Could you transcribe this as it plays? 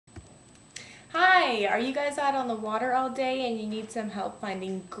Hi, are you guys out on the water all day and you need some help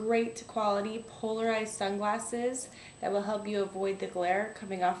finding great quality polarized sunglasses that will help you avoid the glare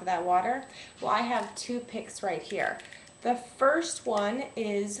coming off of that water? Well, I have two picks right here. The first one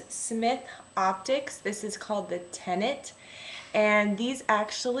is Smith Optics. This is called the Tenet, and these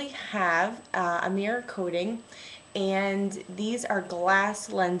actually have a mirror coating, and these are glass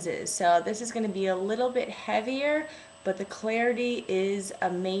lenses. So this is going to be a little bit heavier, but the clarity is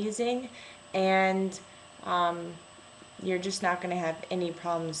amazing, and um, you're just not going to have any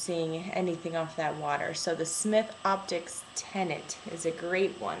problem seeing anything off that water. So the Smith Optics Tenet is a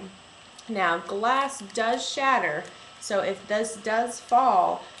great one. Now, glass does shatter, so if this does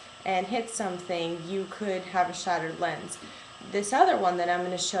fall and hit something, you could have a shattered lens. This other one that I'm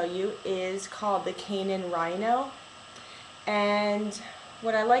going to show you is called the Canon Rhino. And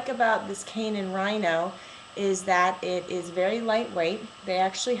what I like about this Canon Rhino is that it is very lightweight. They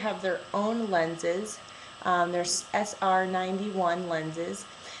actually have their own lenses. They're SR91 lenses.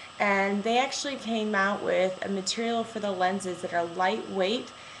 And they actually came out with a material for the lenses that are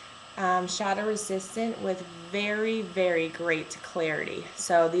lightweight, shadow resistant, with very, very great clarity.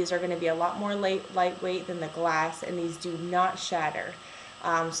 So these are going to be a lot more lightweight than the glass, and these do not shatter.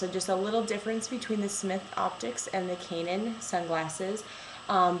 So just a little difference between the Smith Optics and the Canon sunglasses,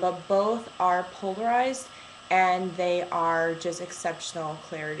 but both are polarized and they are just exceptional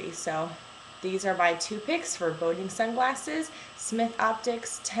clarity. So these are my two picks for boating sunglasses: Smith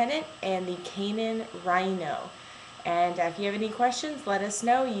Optics Tenet and the Canon Rhino. And if you have any questions, let us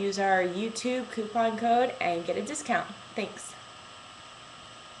know. Use our YouTube coupon code and get a discount. Thanks.